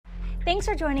Thanks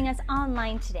for joining us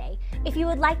online today. If you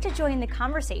would like to join the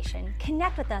conversation,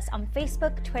 connect with us on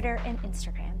Facebook, Twitter, and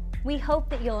Instagram. We hope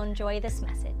that you'll enjoy this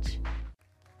message.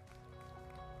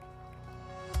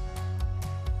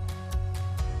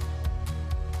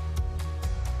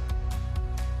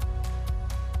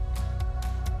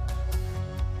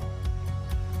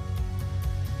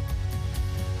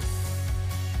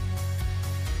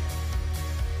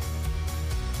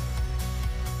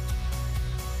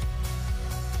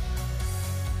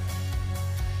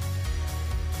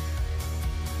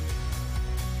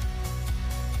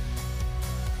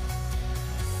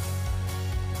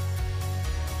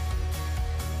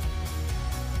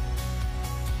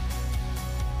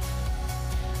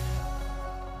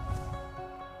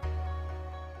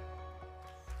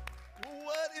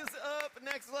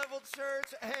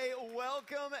 Church, hey,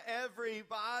 welcome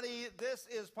everybody. This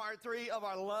is part 3 of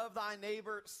our Love Thy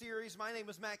Neighbor series. My name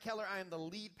is Matt Keller. I am the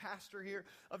lead pastor here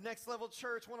of Next Level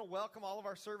Church. I want to welcome all of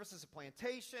our services at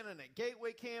Plantation and at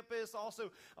Gateway Campus.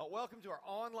 Also, welcome to our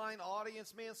online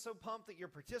audience. Man, so pumped that you're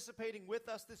participating with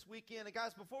us this weekend. And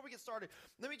guys, before we get started,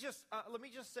 let me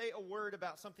just say a word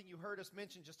about something you heard us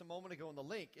mention just a moment ago in the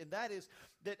link, and that is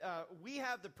that we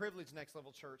have the privilege, Next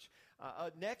Level Church,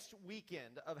 next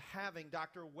weekend of having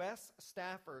Dr. Wes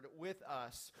Stafford with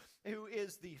us, who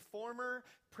is the former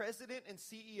president and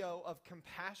CEO of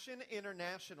Compassion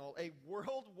International, a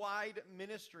worldwide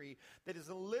ministry that is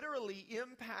literally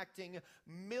impacting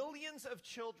millions of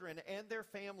children and their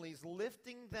families,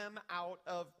 lifting them out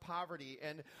of poverty.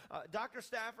 And Dr.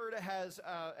 Stafford has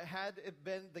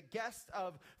been the guest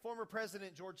of former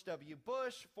President George W.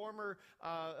 Bush, former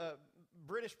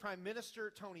British Prime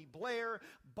Minister Tony Blair,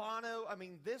 Bono. I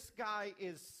mean, this guy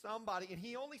is somebody, and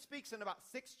he only speaks in about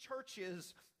 6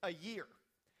 churches a year.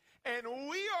 And we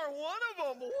are one of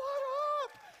them. What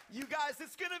up? You guys,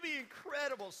 it's going to be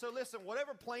incredible. So listen,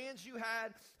 whatever plans you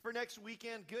had for next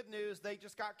weekend, good news, they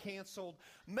just got canceled.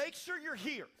 Make sure you're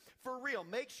here. For real,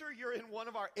 make sure you're in one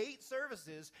of our 8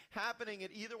 services happening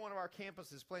at either one of our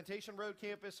campuses, Plantation Road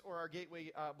campus or our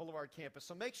Gateway Boulevard campus.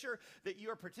 So make sure that you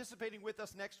are participating with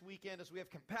us next weekend as we have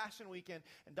Compassion Weekend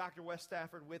and Dr. Wes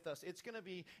Stafford with us. It's going to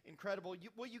be incredible.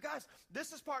 You guys,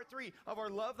 this is part 3 of our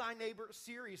Love Thy Neighbor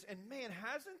series. And man,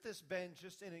 hasn't this been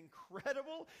just an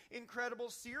incredible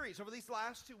series? Over these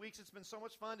last 2 weeks, it's been so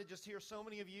much fun to just hear so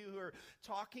many of you who are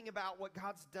talking about what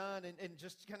God's done and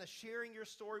just kind of sharing your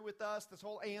story with us, this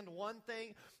whole and one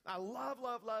thing. I love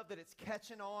that it's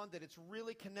catching on, that it's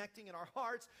really connecting in our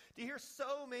hearts. To hear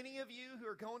so many of you who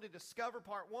are going to Discover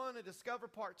Part 1 and Discover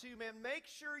Part 2, man, make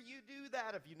sure you do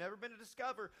that. If you've never been to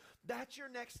Discover, that's your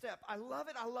next step. I love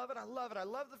it. I love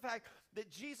the fact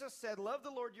that Jesus said, love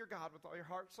the Lord your God with all your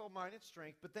heart, soul, mind, and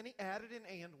strength, but then he added an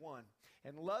and one.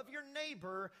 And love your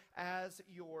neighbor as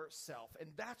yourself. And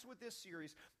that's what this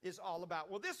series is all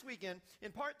about. Well, this weekend,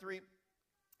 in part 3,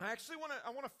 I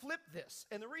want to flip this.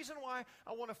 And the reason why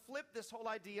I want to flip this whole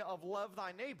idea of love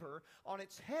thy neighbor on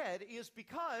its head is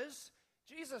because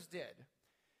Jesus did.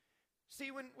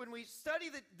 See, when we study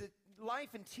the life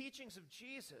and teachings of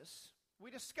Jesus,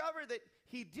 we discover that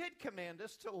he did command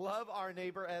us to love our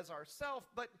neighbor as ourselves,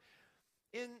 but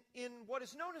in what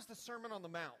is known as the Sermon on the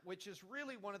Mount, which is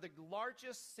really one of the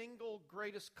largest, single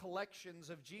greatest collections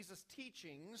of Jesus'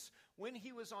 teachings when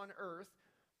he was on earth,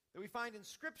 that we find in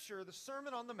Scripture, the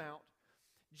Sermon on the Mount,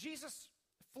 Jesus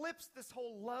flips this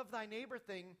whole love thy neighbor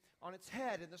thing on its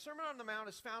head. And the Sermon on the Mount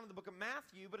is found in the book of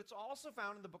Matthew, but it's also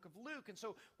found in the book of Luke. And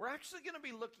so we're actually going to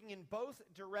be looking in both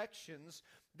directions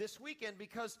this weekend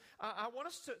because I want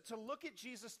us to look at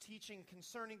Jesus' teaching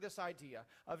concerning this idea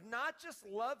of not just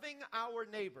loving our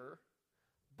neighbor,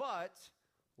 but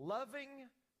loving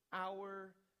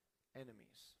our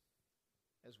enemies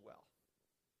as well.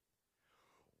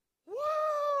 Woo!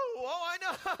 Oh, I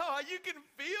know. You can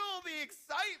feel the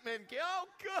excitement. Oh,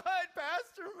 good,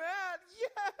 Pastor Matt.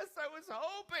 Yes, I was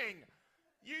hoping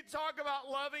you'd talk about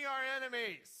loving our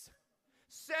enemies.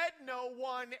 Said no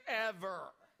one ever.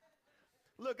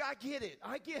 Look, I get it.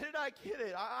 I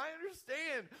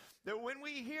understand that when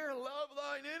we hear love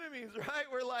thine enemies, right,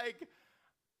 we're like,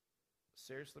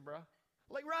 seriously, bro?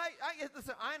 Like, right?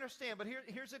 Listen, I understand, but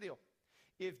here's the deal.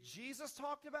 If Jesus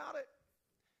talked about it,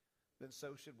 then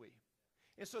so should we.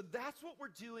 And so that's what we're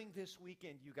doing this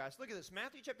weekend, you guys. Look at this.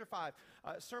 Matthew chapter 5,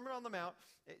 Sermon on the Mount.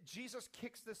 Jesus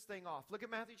kicks this thing off. Look at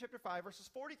Matthew chapter 5, verses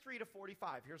 43 to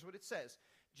 45. Here's what it says.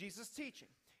 Jesus teaching.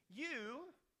 You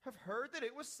have heard that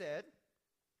it was said,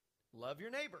 love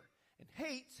your neighbor and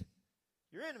hate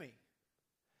your enemy.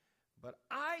 But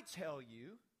I tell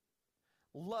you,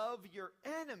 love your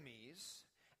enemies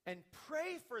and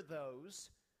pray for those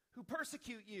who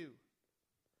persecute you,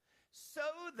 so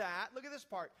that, look at this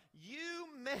part, you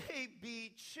may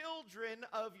be children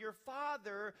of your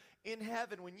Father in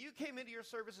heaven. When you came into your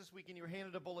service this week and you were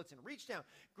handed a bulletin, reach down,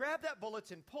 grab that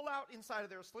bulletin, pull out inside of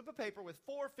there a slip of paper with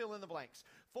 4 fill-in-the-blanks.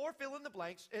 4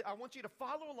 fill-in-the-blanks. I want you to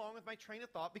follow along with my train of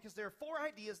thought because there are 4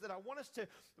 ideas that I want us to,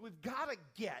 we've got to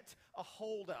get a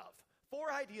hold of.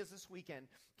 4 ideas this weekend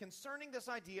concerning this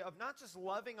idea of not just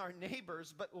loving our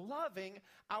neighbors, but loving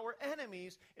our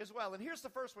enemies as well. And here's the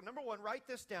first one. Number 1, write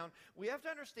this down. We have to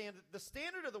understand that the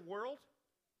standard of the world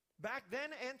back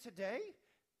then and today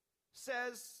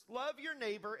says love your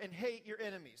neighbor and hate your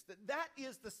enemies. That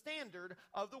is the standard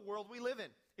of the world we live in.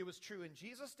 It was true in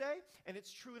Jesus' day, and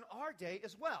it's true in our day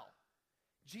as well.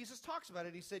 Jesus talks about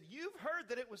it. He said, you've heard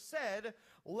that it was said,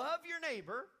 love your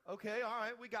neighbor. Okay, all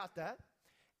right, we got that.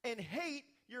 And hate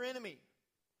your enemy.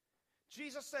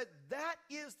 Jesus said that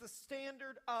is the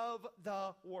standard of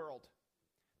the world.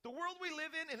 The world we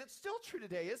live in, and it's still true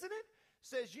today, isn't it?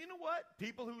 Says, you know what?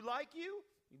 People who like you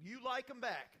like them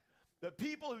back. The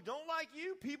people who don't like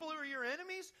you, people who are your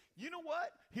enemies, you know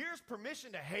what? Here's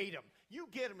permission to hate them. You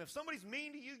get them. If somebody's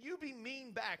mean to you, you be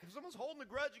mean back. If someone's holding a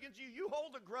grudge against you, you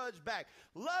hold a grudge back.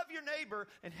 Love your neighbor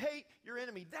and hate your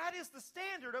enemy. That is the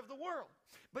standard of the world.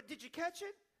 But did you catch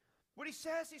it? What he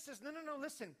says, no,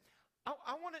 listen.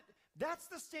 I want to, that's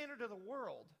the standard of the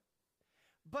world.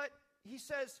 But he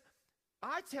says,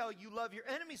 I tell you, love your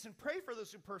enemies and pray for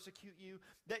those who persecute you,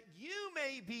 that you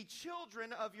may be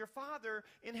children of your Father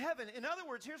in heaven. In other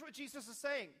words, here's what Jesus is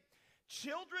saying.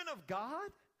 Children of God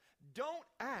don't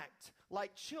act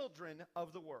like children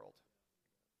of the world.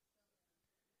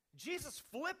 Jesus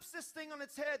flips this thing on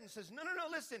its head and says, no,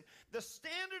 listen. The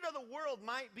standard of the world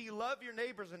might be love your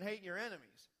neighbors and hate your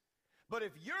enemies. But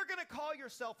if you're going to call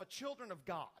yourself a children of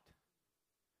God,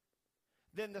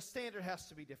 then the standard has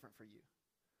to be different for you.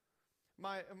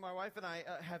 My wife and I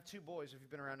have 2 boys. If you've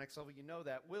been around Next Level, you know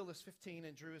that. Will is 15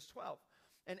 and Drew is 12.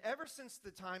 And ever since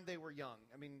the time they were young,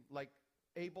 I mean, like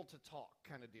able to talk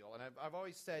kind of deal. And I've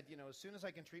always said, you know, as soon as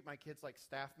I can treat my kids like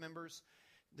staff members,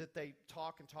 that they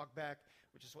talk and talk back,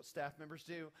 which is what staff members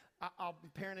do,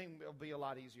 parenting will be a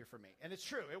lot easier for me. And it's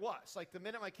true, it was. Like the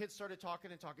minute my kids started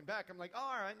talking and talking back, I'm like,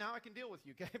 all right, now I can deal with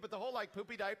you, okay? But the whole like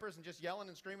poopy diapers and just yelling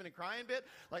and screaming and crying bit,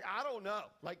 like I don't know.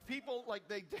 Like people, like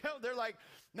they're like,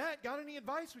 Matt, got any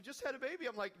advice? We just had a baby.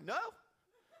 I'm like, no,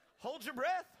 hold your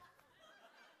breath.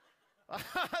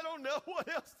 I don't know what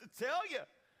else to tell you.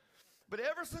 But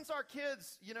ever since our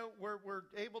kids, you know, we're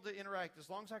able to interact as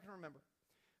long as I can remember.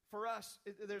 For us,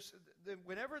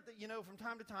 whenever, you know, from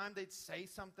time to time, they'd say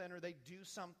something or they'd do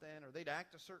something or they'd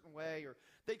act a certain way or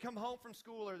they'd come home from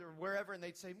school or wherever and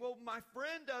they'd say, well, my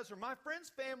friend does or my friend's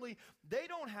family, they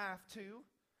don't have to.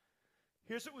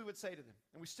 Here's what we would say to them,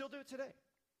 and we still do it today.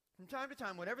 From time to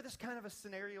time, whenever this kind of a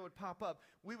scenario would pop up,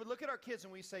 we would look at our kids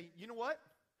and we say, you know what?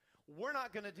 We're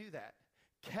not going to do that.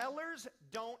 Kellers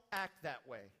don't act that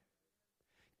way.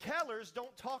 Kellers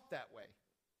don't talk that way.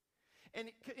 And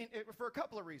for a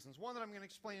couple of reasons. One that I'm going to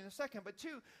explain in a second. But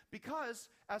 2, because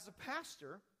as a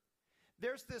pastor,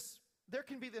 there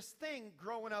can be this thing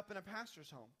growing up in a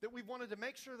pastor's home that we wanted to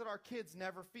make sure that our kids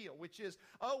never feel, which is,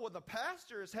 oh, well, the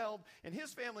pastor is held and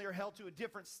his family are held to a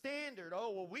different standard.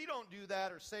 Oh, well, we don't do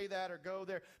that or say that or go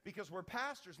there because we're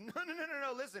pastors. No.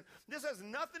 Listen, this has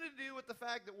nothing to do with the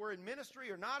fact that we're in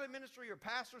ministry or not in ministry or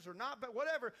pastors or not, but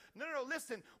whatever. No.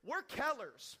 Listen, we're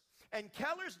Kellers, and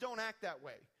Kellers don't act that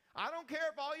way. I don't care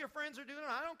if all your friends are doing it.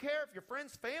 I don't care if your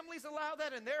friends' families allow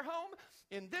that in their home.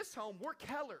 In this home, we're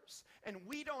Kellers, and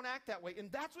we don't act that way.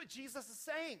 And that's what Jesus is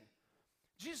saying.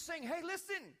 Jesus is saying, hey,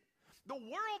 listen, the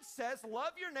world says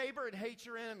love your neighbor and hate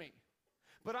your enemy.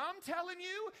 But I'm telling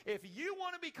you, if you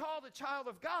want to be called a child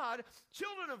of God,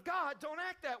 children of God don't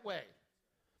act that way.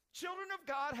 Children of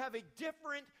God have a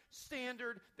different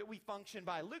standard that we function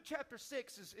by. Luke chapter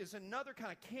 6 is another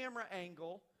kind of camera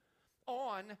angle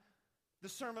on the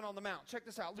Sermon on the Mount. Check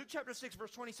this out. Luke chapter 6, verse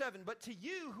 27. But to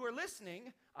you who are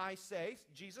listening, I say,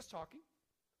 Jesus talking,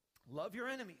 love your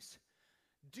enemies.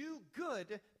 Do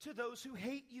good to those who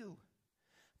hate you.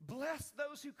 Bless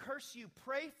those who curse you.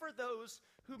 Pray for those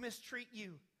who mistreat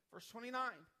you. Verse 29.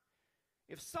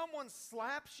 If someone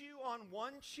slaps you on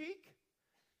one cheek,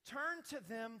 turn to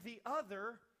them the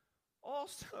other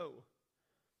also.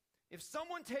 If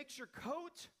someone takes your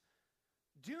coat,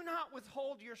 do not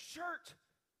withhold your shirt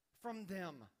from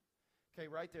them. Okay,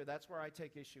 right there, that's where I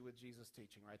take issue with Jesus'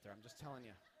 teaching right there. I'm just telling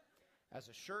you. As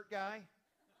a shirt guy,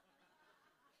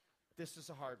 this is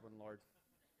a hard one, Lord.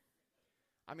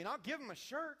 I mean, I'll give him a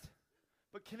shirt,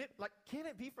 but can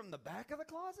it be from the back of the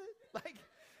closet? Like,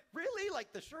 really?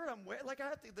 Like the shirt I'm wearing, like I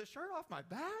have the shirt off my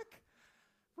back?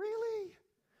 Really?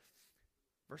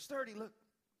 Verse 30, look.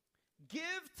 Give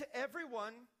to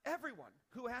everyone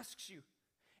who asks you.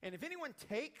 And if anyone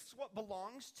takes what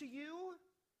belongs to you,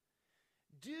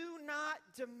 do not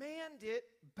demand it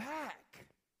back.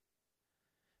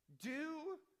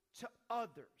 Do to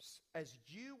others as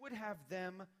you would have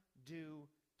them do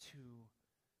to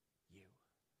you.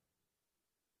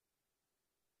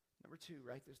 Number 2,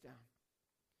 write this down.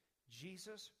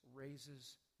 Jesus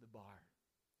raises the bar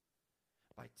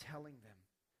by telling them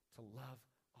to love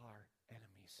our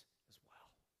enemies as well.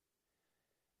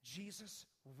 Jesus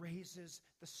raises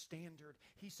the standard.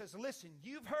 He says, listen,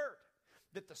 you've heard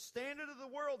that the standard of the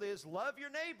world is love your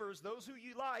neighbors, those who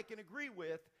you like and agree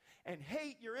with, and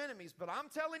hate your enemies. But I'm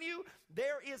telling you,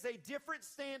 there is a different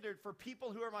standard for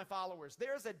people who are my followers.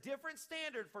 There is a different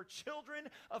standard for children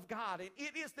of God. And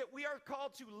it is that we are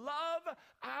called to love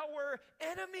our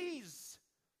enemies,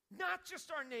 not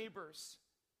just our neighbors.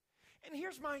 And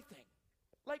here's my thing.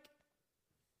 Like,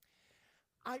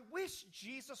 I wish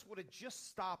Jesus would have just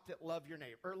stopped at love your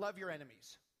neighbor or love your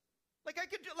enemies. Like I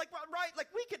could do, like, right, like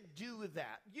we could do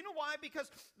that. You know why? Because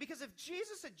if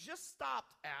Jesus had just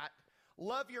stopped at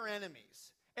love your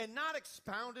enemies and not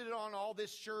expounded it on all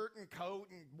this shirt and coat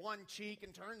and one cheek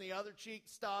and turn the other cheek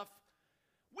stuff,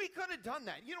 we could have done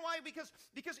that. You know why?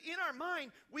 Because in our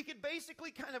mind, we could basically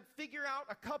kind of figure out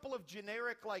a couple of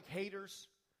generic, like, haters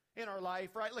in our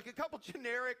life, right? Like a couple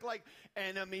generic, like,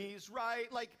 enemies,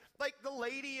 right? Like the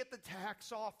lady at the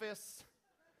tax office.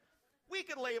 We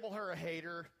could label her a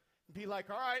hater. Be like,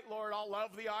 all right, Lord, I'll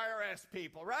love the IRS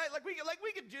people, right? Like we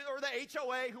could do, or the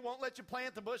HOA who won't let you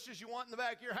plant the bushes you want in the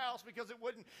back of your house because it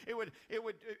would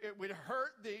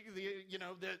hurt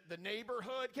the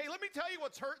neighborhood. Okay, let me tell you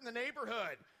what's hurting the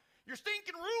neighborhood. Your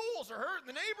stinking rules are hurting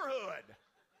the neighborhood,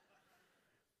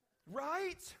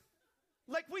 right?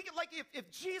 If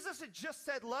Jesus had just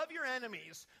said, love your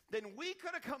enemies, then we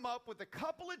could have come up with a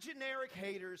couple of generic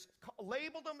haters,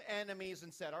 labeled them enemies,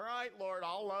 and said, all right, Lord,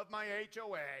 I'll love my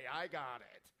HOA. I got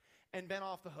it. And been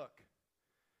off the hook.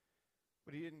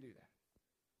 But he didn't do that.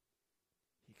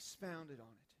 He expounded on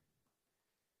it.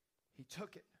 He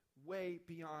took it way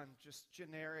beyond just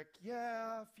generic,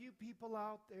 yeah, a few people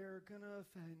out there are going to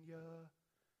offend you.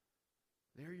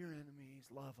 They're your enemies.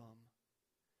 Love them.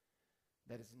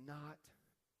 That is not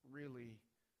really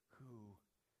who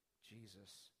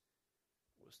Jesus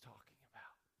was talking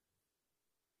about.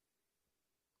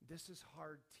 This is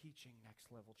hard teaching,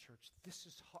 Next Level Church.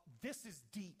 This is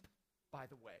deep, by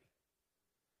the way.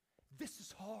 This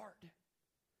is hard.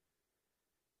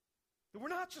 That we're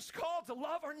not just called to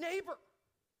love our neighbor.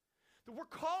 That we're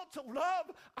called to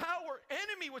love our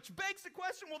enemy, which begs the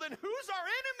question, well, then who's our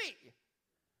enemy?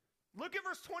 Look at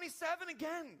verse 27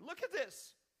 again. Look at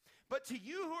this. But to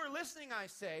you who are listening, I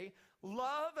say,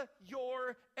 love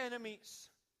your enemies.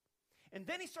 And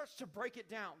then he starts to break it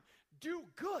down. Do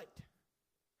good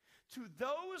to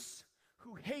those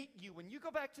who hate you. When you go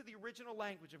back to the original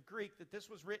language of Greek that this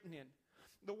was written in,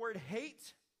 the word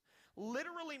hate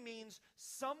literally means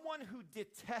someone who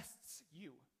detests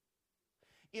you.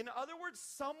 In other words,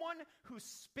 someone who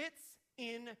spits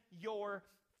in your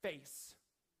face.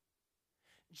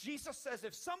 Jesus says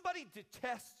if somebody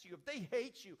detests you, if they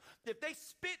hate you, if they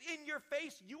spit in your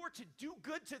face, you are to do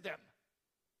good to them.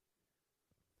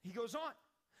 He goes on,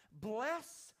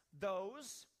 bless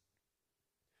those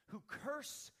who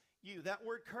curse you. That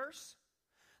word curse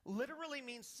literally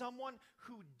means someone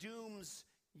who dooms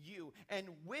you and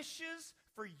wishes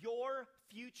for your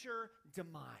future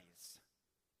demise.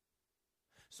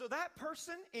 So that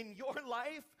person in your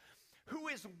life who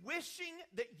is wishing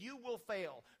that you will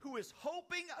fail, who is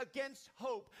hoping against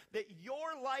hope that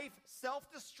your life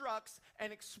self-destructs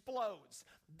and explodes,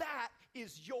 that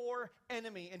is your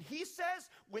enemy. And he says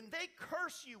when they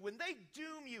curse you, when they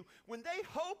doom you, when they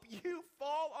hope you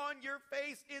fall on your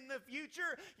face in the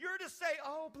future, you're to say,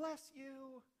 oh, bless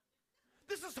you.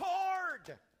 This is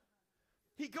hard.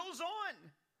 He goes on.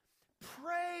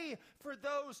 Pray for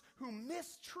those who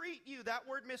mistreat you. That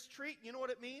word mistreat, you know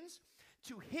what it means?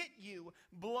 To hit you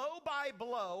blow by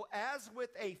blow as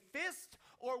with a fist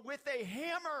or with a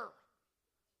hammer.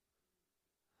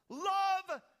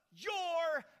 Love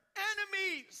your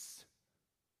enemies.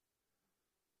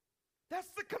 That's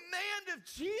the command of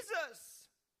Jesus.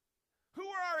 Who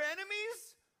are our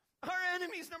enemies? Our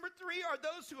enemies, number 3, are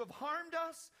those who have harmed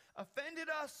us, offended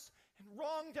us, and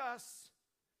wronged us.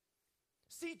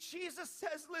 See, Jesus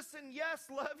says, listen, yes,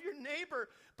 love your neighbor,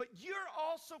 but you're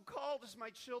also called as my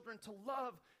children to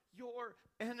love your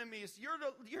enemies.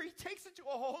 He takes it to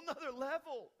a whole nother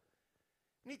level.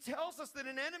 And he tells us that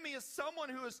an enemy is someone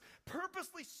who has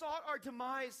purposely sought our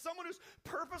demise, someone who's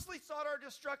purposely sought our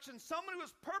destruction, someone who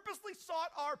has purposely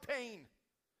sought our pain.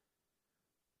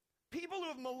 People who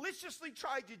have maliciously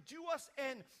tried to do us,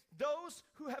 and those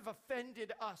who have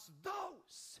offended us.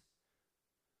 Those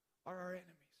are our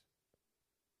enemies.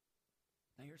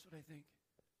 Now here's what I think.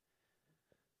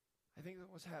 I think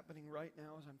that what's happening right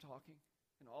now as I'm talking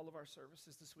in all of our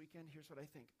services this weekend, here's what I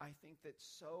think. I think that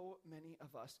so many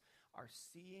of us are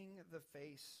seeing the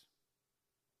face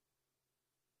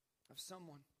of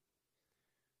someone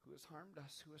who has harmed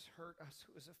us, who has hurt us,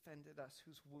 who has offended us,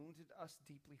 who's wounded us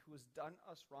deeply, who has done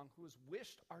us wrong, who has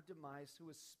wished our demise, who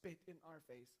has spit in our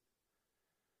face.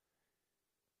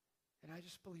 And I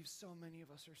just believe so many of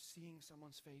us are seeing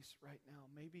someone's face right now.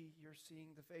 Maybe you're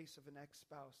seeing the face of an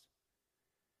ex-spouse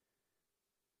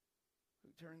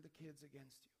who turned the kids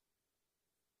against you.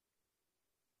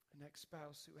 An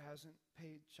ex-spouse who hasn't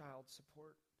paid child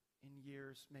support in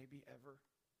years, maybe ever,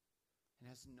 and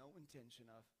has no intention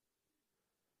of.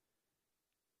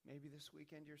 Maybe this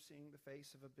weekend you're seeing the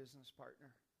face of a business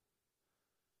partner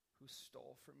who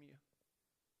stole from you.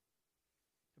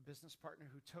 A business partner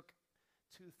who took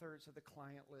 2/3 of the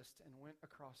client list and went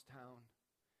across town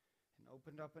and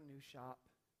opened up a new shop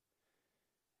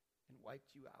and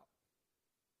wiped you out.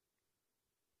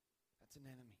 That's an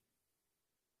enemy.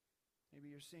 Maybe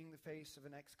you're seeing the face of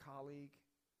an ex-colleague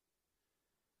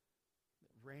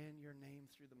that ran your name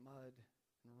through the mud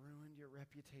and ruined your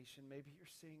reputation. Maybe you're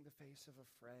seeing the face of a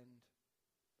friend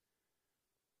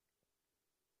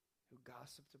who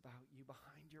gossiped about you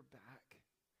behind your back,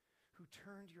 who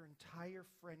turned your entire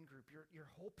friend group, your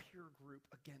whole peer group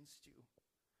against you.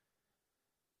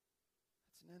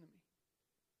 That's an enemy.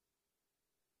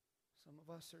 Some of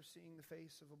us are seeing the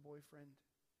face of a boyfriend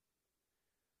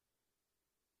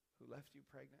who left you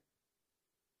pregnant.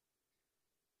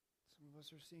 Some of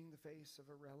us are seeing the face of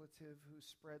a relative who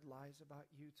spread lies about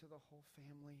you to the whole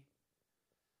family,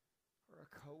 or a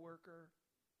coworker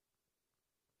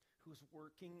who's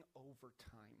working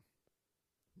overtime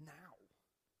now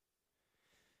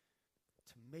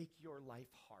to make your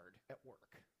life hard at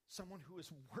work. Someone who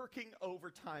is working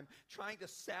overtime, trying to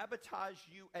sabotage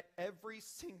you at every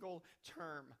single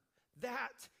term.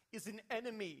 That is an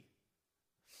enemy.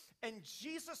 And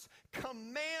Jesus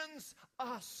commands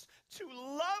us to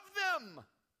love them.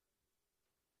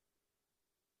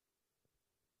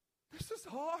 This is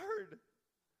hard.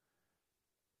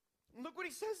 Look what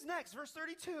he says next, verse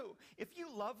 32. If you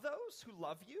love those who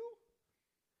love you,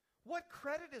 what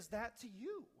credit is that to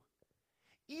you?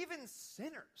 Even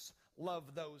sinners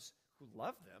love those who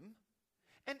love them.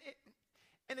 And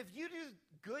if you do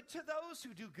good to those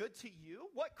who do good to you,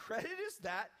 what credit is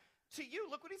that to you?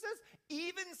 Look what he says.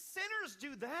 Even sinners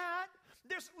do that.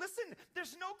 There's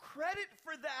no credit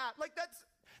for that. Like that's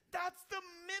the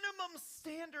minimum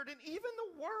standard, and even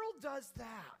the world does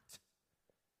that.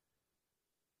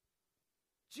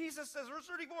 Jesus says, verse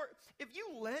 34, if you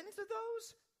lend to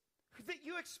those that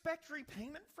you expect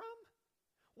repayment from,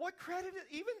 what credit?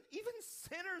 Even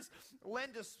sinners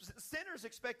lend to sinners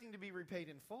expecting to be repaid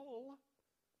in full.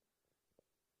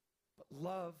 But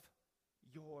love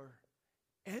your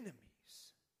enemies.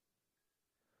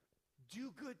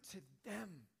 Do good to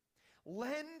them.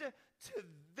 Lend to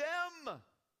them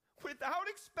without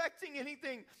expecting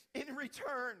anything in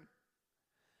return.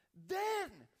 Then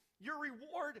your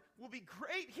reward will be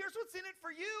great. Here's what's in it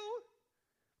for you.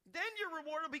 Then your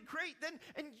reward will be great.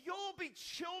 And you'll be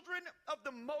children of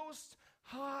the Most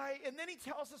High. And then he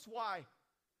tells us why.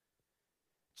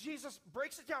 Jesus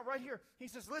breaks it down right here. He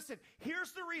says, listen,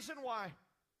 here's the reason why.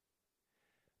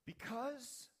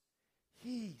 Because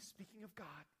he, speaking of God,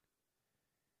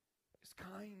 is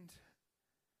kind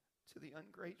to the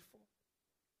ungrateful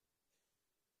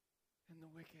and the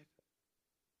wicked.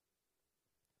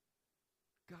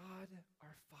 God,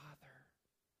 our Father,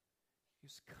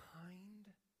 is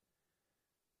kind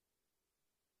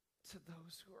to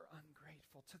those who are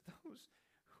ungrateful, to those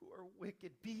who are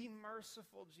wicked. Be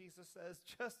merciful, Jesus says,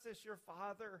 just as your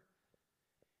Father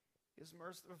is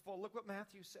merciful. Look what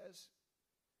Matthew says.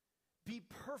 Be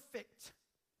perfect,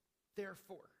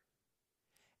 therefore,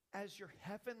 as your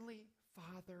heavenly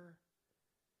Father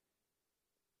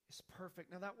is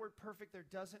perfect. Now that word perfect there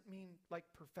doesn't mean like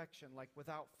perfection, like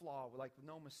without flaw, like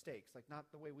no mistakes, like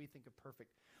not the way we think of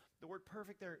perfect. The word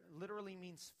perfect there literally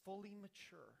means fully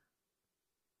mature.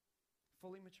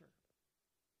 Fully mature.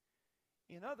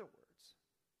 In other words,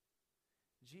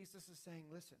 Jesus is saying,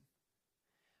 listen,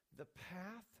 the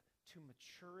path to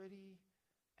maturity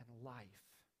and life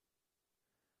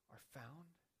are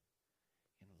found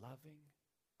in loving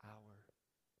our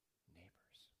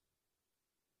neighbors.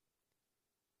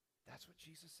 That's what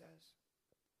Jesus says.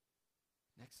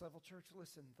 Next Level Church,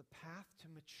 listen, the path to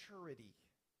maturity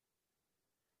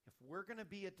if we're going to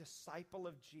be a disciple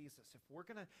of Jesus, if we're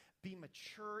going to be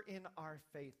mature in our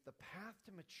faith, the path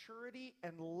to maturity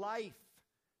and life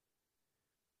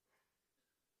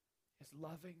is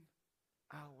loving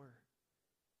our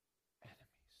enemies.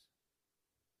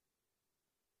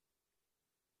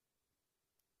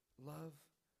 Love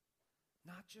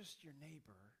not just your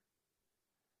neighbor,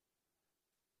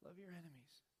 love your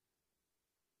enemies.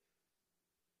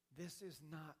 This is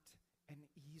not an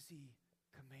easy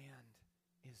command,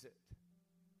 is it?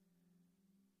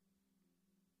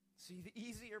 See, the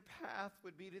easier path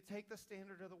would be to take the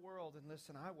standard of the world and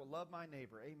listen, I will love my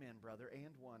neighbor. Amen, brother. And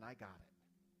one, I got it.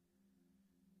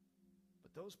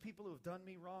 But those people who have done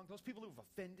me wrong, those people who have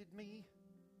offended me,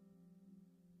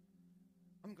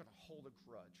 I'm going to hold a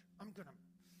grudge.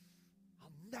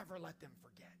 I'll never let them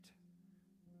forget.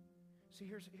 See,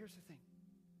 here's the thing.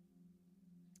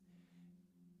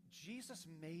 Jesus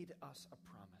made us a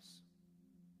promise.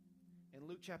 In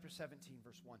Luke chapter 17,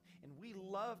 verse 1. And we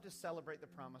love to celebrate the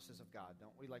promises of God,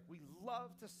 don't we? Like, we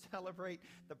love to celebrate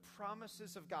the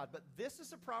promises of God. But this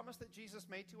is a promise that Jesus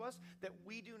made to us that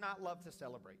we do not love to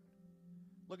celebrate.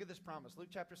 Look at this promise. Luke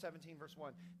chapter 17, verse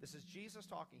 1. This is Jesus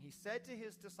talking. He said to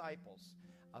his disciples,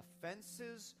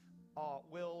 offenses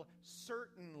will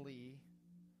certainly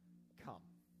come.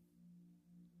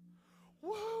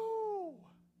 Whoa!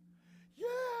 Yeah!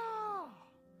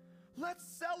 Let's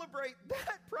celebrate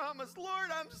that promise. Lord,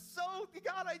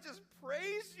 God, I just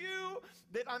praise you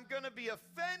that I'm going to be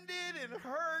offended and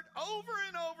hurt over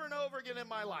and over and over again in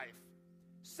my life.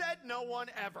 Said no one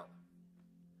ever.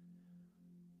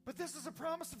 But this is a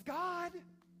promise of God.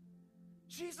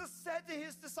 Jesus said to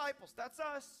his disciples, that's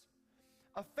us,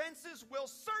 offenses will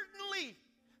certainly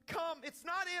come. It's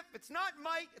not if, it's not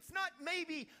might, it's not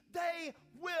maybe. They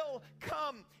will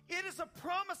come. It is a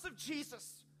promise of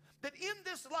Jesus that in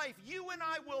this life, you and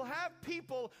I will have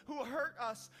people who hurt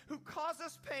us, who cause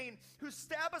us pain, who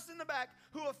stab us in the back,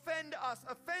 who offend us.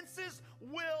 Offenses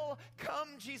will come,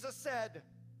 Jesus said.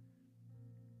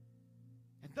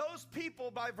 And those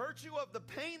people, by virtue of the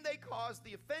pain they cause,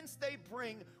 the offense they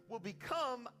bring, will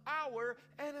become our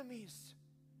enemies.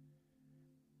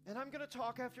 And I'm going to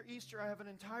talk after Easter. I have an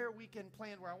entire weekend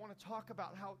planned where I want to talk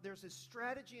about how there's a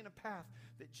strategy and a path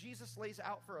that Jesus lays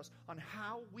out for us on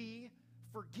how we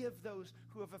forgive those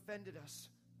who have offended us.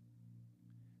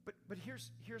 But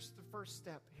here's the first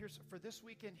step. For this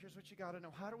weekend, here's what you got to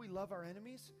know. How do we love our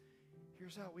enemies?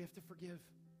 Here's how. We have to forgive.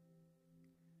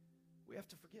 We have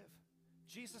to forgive.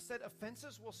 Jesus said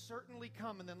offenses will certainly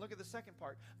come. And then look at the second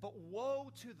part. But woe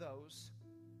to those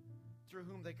through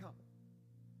whom they come.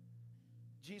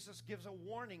 Jesus gives a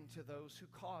warning to those who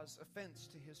cause offense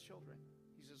to his children.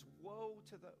 He says, woe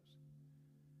to those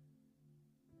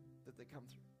that they come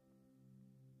through.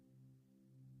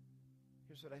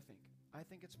 Here's what I think. I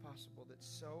think it's possible that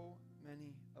so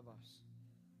many of us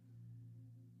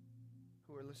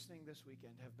who are listening this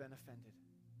weekend have been offended.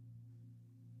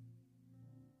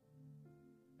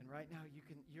 And right now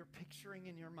you're picturing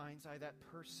in your mind's eye that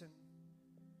person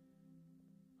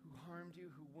who harmed you,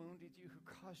 who wounded you, who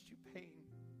caused you pain.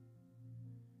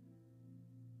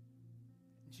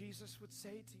 Jesus would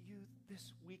say to you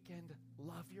this weekend,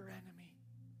 love your enemy.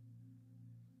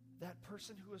 That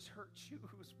person who has hurt you,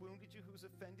 who has wounded you, who has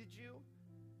offended you,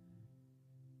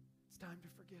 it's time to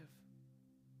forgive.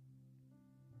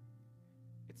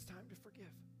 It's time to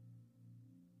forgive.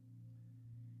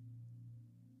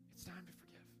 It's time to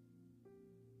forgive.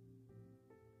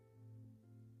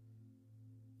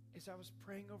 As I was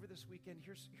praying over this weekend,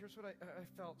 here's what I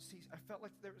felt. See, I felt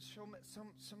like there was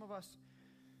some of us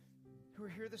who are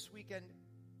here this weekend,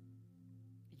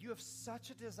 you have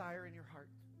such a desire in your heart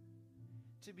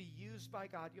to be used by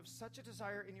God. You have such a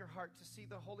desire in your heart to see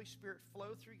the Holy Spirit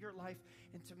flow through your life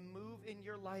and to move in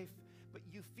your life, but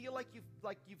you feel like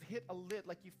you've hit a lid,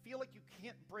 like you feel like you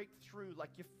can't break through, like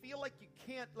you feel like you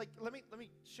can't, like, let me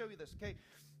show you this, okay?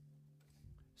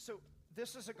 So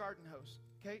this is a garden hose,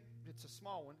 okay? It's a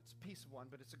small one, it's a piece of one,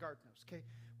 but it's a garden hose, okay?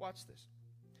 Watch this.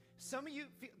 Some of you,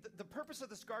 the purpose of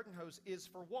this garden hose is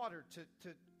for water to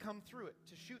come through it,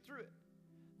 to shoot through it.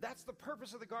 That's the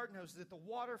purpose of the garden hose, that the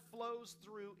water flows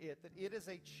through it, that it is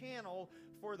a channel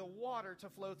for the water to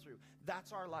flow through.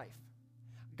 That's our life.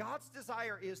 God's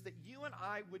desire is that you and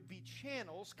I would be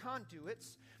channels,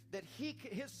 conduits, that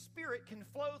His Spirit can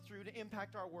flow through to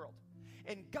impact our world.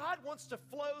 And God wants to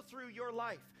flow through your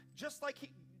life, just like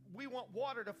we want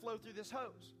water to flow through this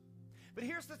hose. But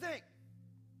here's the thing.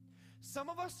 Some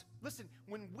of us, listen,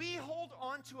 when we hold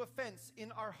on to offense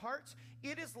in our hearts,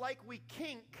 it is like we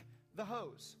kink the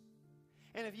hose.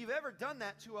 And if you've ever done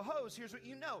that to a hose, here's what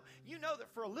you know. You know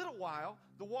that for a little while,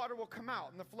 the water will come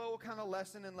out and the flow will kind of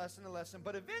lessen and lessen and lessen.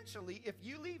 But eventually, if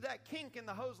you leave that kink in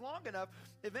the hose long enough,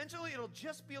 eventually it'll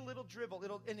just be a little dribble.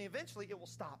 And eventually it will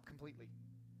stop completely.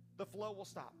 The flow will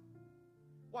stop.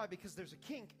 Why? Because there's a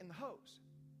kink in the hose.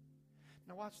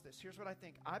 Now watch this. Here's what I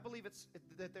think. I believe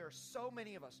that there are so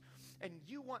many of us, and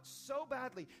you want so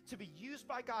badly to be used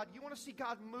by God. You want to see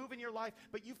God move in your life,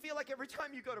 but you feel like every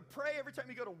time you go to pray, every time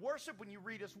you go to worship, when you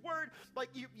read His Word, like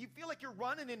you feel like you're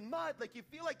running in mud, like you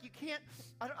feel like you can't,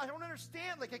 I don't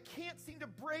understand, like I can't seem to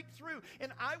break through.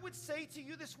 And I would say to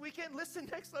you this weekend, listen,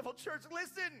 Next Level Church,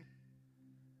 listen.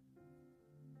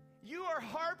 You are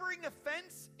harboring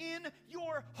offense in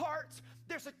your heart.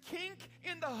 There's a kink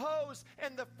in the hose,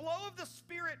 and the flow of the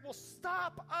Spirit will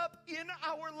stop up in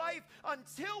our life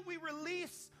until we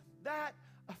release that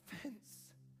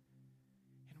offense.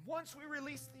 And once we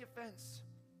release the offense,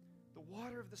 the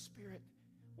water of the Spirit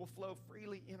will flow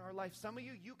freely in our life. Some of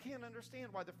you can't understand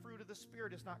why the fruit of the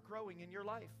Spirit is not growing in your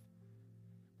life.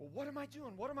 Well, what am I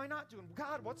doing? What am I not doing?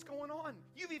 God, what's going on?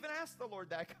 You've even asked the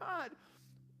Lord that. God,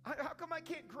 how come I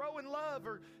can't grow in love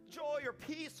or joy or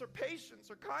peace or patience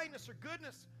or kindness or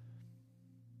goodness?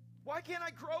 Why can't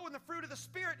I grow in the fruit of the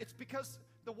Spirit? It's because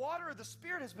the water of the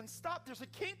Spirit has been stopped. There's a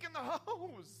kink in the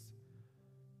hose,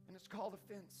 and it's called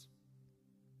offense.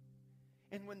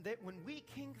 And when we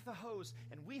kink the hose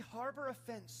and we harbor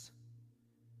offense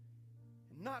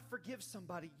and not forgive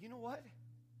somebody, you know what?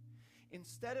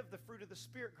 Instead of the fruit of the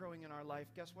Spirit growing in our life,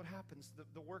 guess what happens?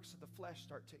 The works of the flesh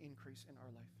start to increase in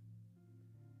our life.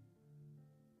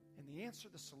 And the answer,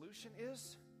 the solution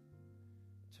is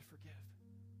to forgive.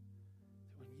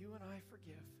 That when you and I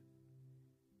forgive,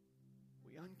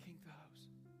 we unkink the hose.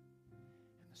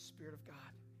 And the Spirit of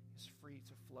God is free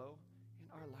to flow in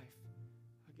our life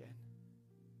again.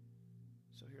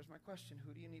 So here's my question.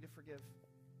 Who do you need to forgive?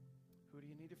 Who do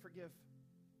you need to forgive?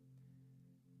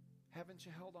 Haven't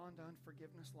you held on to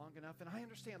unforgiveness long enough? And I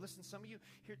understand. Listen, some of you,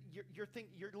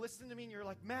 you're listening to me and you're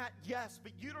like, Matt, yes,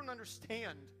 but you don't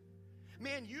understand.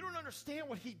 Man, you don't understand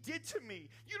what he did to me.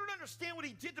 You don't understand what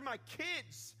he did to my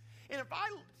kids. And if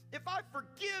I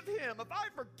forgive him, if I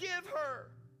forgive her,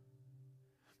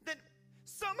 then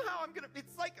somehow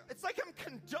it's like I'm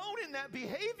condoning that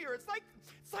behavior. It's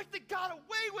like they got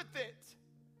away with it.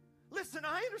 Listen,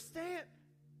 I understand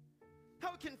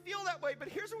how it can feel that way, but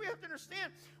here's what we have to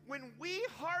understand. When we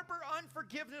harbor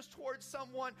unforgiveness towards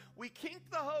someone, we kink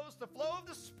the hose, the flow of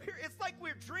the Spirit. It's like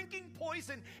we're drinking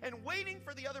poison and waiting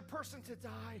for the other person to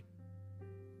die.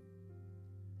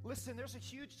 Listen, there's a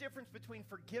huge difference between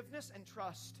forgiveness and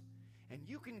trust. And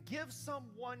you can give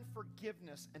someone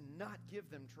forgiveness and not give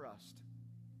them trust.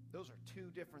 Those are two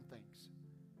different things.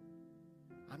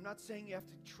 I'm not saying you have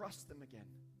to trust them again.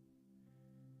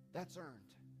 That's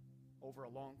earned over a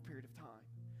long period of time.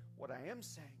 What I am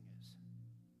saying is,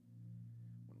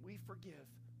 when we forgive,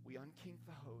 we unkink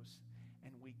the hose,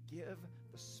 and we give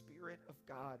the Spirit of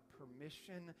God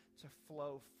permission to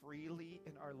flow freely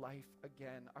in our life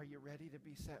again. Are you ready to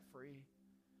be set free?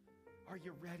 Are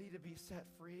you ready to be set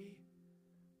free?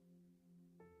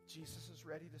 Jesus is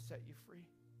ready to set you free.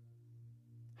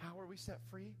 How are we set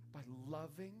free? By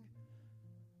loving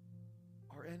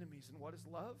our enemies. And what is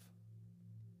love?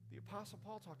 The Apostle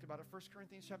Paul talked about it. 1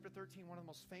 Corinthians chapter 13, one of the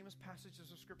most famous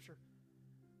passages of Scripture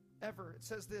ever. It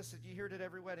says this, you hear it at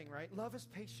every wedding, right? Love is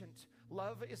patient.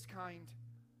 Love is kind.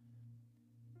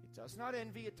 It does not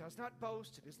envy. It does not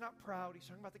boast. It is not proud. He's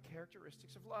talking about the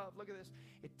characteristics of love. Look at this.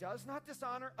 It does not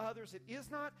dishonor others. It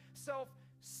is not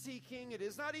self-seeking. It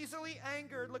is not easily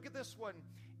angered. Look at this one.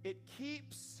 It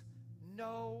keeps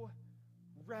no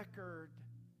record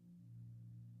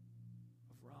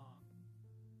of wrong.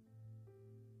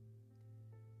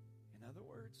 In other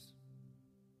words,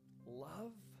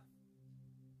 love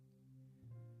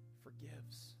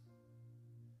forgives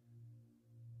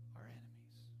our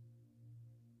enemies.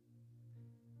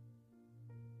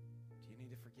 Do you need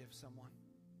to forgive someone?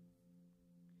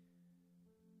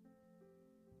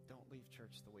 Don't leave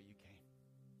church the way you came.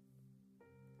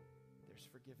 There's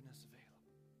forgiveness available.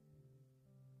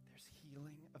 There's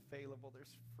healing available.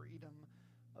 There's freedom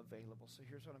available. So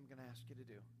here's what I'm going to ask you to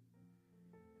do.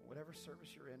 Whatever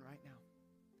service you're in right now,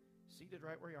 seated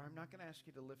right where you are, I'm not going to ask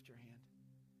you to lift your hand.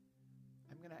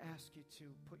 I'm going to ask you to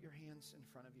put your hands in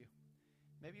front of you.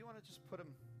 Maybe you want to just put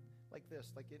them like this,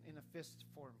 like in a fist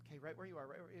form, okay, right where you are.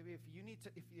 Right, if you need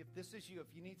to, if this is you, if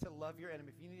you need to love your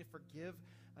enemy, if you need to forgive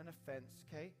an offense,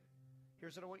 okay,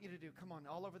 here's what I want you to do. Come on,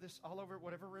 all over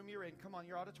whatever room you're in. Come on,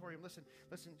 your auditorium. Listen.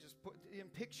 Just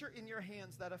picture in your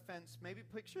hands that offense. Maybe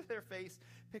picture their face.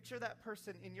 Picture that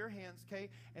person in your hands, okay?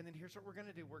 And then here's what we're going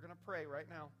to do. We're going to pray right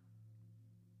now.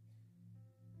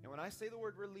 And when I say the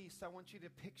word release, I want you to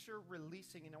picture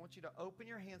releasing, and I want you to open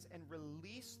your hands and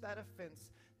release that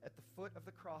offense at the foot of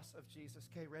the cross of Jesus.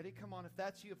 Okay, ready? Come on. If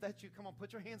that's you, come on,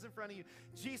 put your hands in front of you.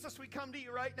 Jesus, we come to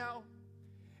you right now.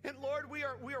 And Lord, we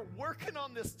are working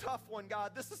on this tough one,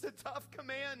 God. This is a tough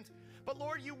command. But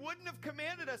Lord, you wouldn't have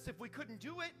commanded us if we couldn't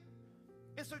do it.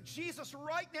 And so Jesus,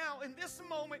 right now, in this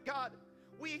moment, God,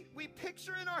 we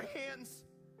picture in our hands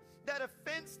that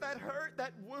offense, that hurt,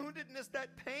 that woundedness,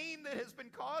 that pain that has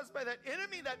been caused by that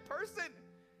enemy, that person.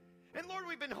 And Lord,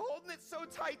 we've been holding it so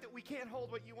tight that we can't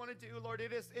hold what you want to do. Lord,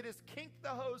 it is kinked the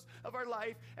hose of our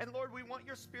life. And Lord, we want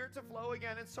your Spirit to flow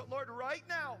again. And so Lord, right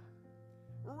now,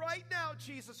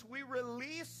 Jesus, we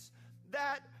release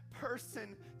that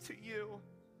person to you.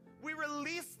 We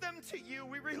release them to you.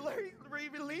 We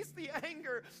release the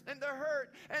anger and the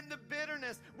hurt and the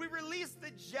bitterness. We release the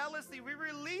jealousy. We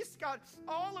release, God,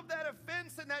 all of that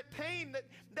offense and that pain that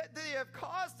they have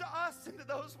caused to us and to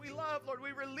those we love. Lord,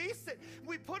 we release it.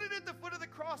 We put it at the foot of the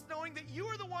cross, knowing that you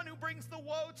are the one who brings the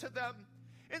woe to them.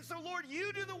 And so, Lord,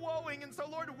 you do the woeing. And so,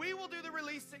 Lord, we will do the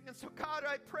releasing. And so, God,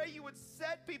 I pray you would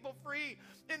set people free.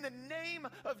 In the name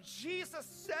of Jesus,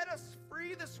 set us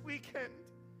free this weekend.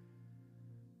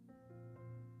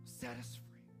 Set us free.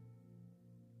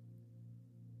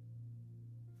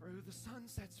 For who the Son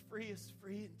sets free is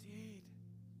free indeed.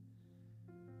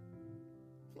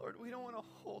 Lord, we don't want to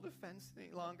hold offense any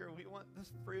longer. We want the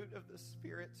fruit of the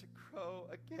Spirit to grow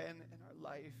again in our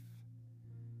life.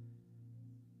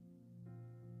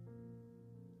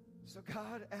 So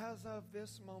God, as of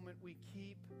this moment, we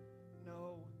keep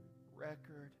no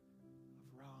record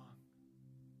of wrong.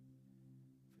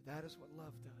 For that is what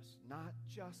love does, not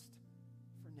just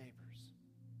for neighbors,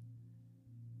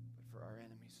 but for our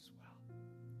enemies as well.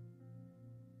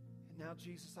 And now,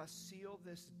 Jesus, I seal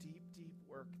this deep, deep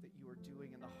work that you are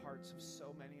doing in the hearts of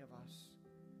so many of us.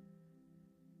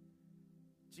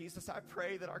 Jesus, I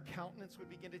pray that our countenance would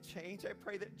begin to change. I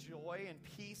pray that joy and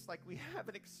peace like we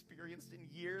haven't experienced in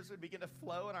years would begin to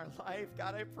flow in our life.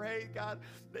 God, I pray, God,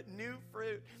 that new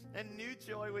fruit and new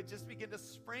joy would just begin to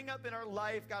spring up in our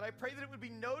life. God, I pray that it would be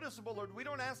noticeable, Lord. We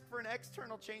don't ask for an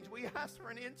external change. We ask for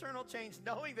an internal change,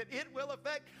 knowing that it will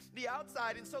affect the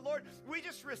outside. And so, Lord, we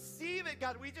just receive it,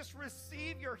 God. We just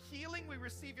receive your healing. We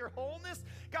receive your wholeness.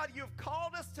 God, you've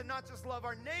called us to not just love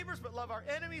our neighbors, but love our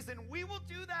enemies, and we will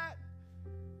do that.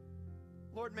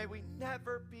 Lord, may we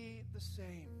never be the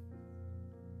same,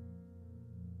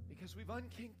 because we've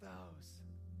unkinked those.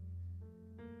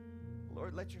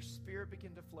 Lord, let your Spirit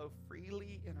begin to flow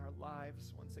freely in our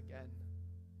lives once again.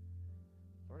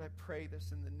 Lord, I pray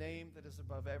this in the name that is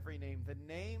above every name, the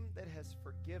name that has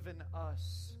forgiven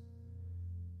us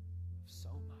of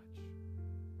so much.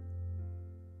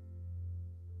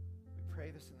 We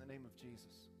pray this in the name of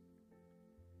Jesus.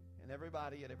 And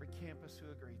everybody at every campus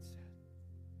who agreed said,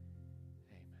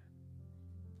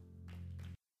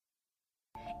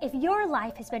 If your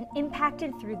life has been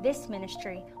impacted through this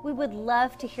ministry, we would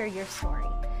love to hear your story.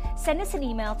 Send us an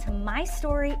email to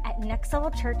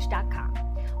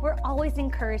mystory@nextlevelchurch.com. We're always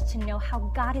encouraged to know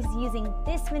how God is using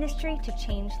this ministry to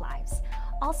change lives.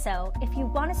 Also, if you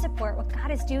want to support what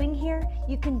God is doing here,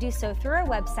 you can do so through our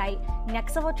website,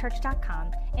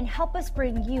 nextlevelchurch.com, and help us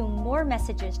bring you more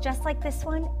messages just like this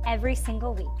one every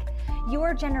single week.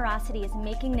 Your generosity is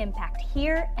making an impact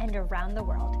here and around the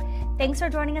world. Thanks for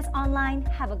joining us online.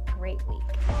 Have a great week.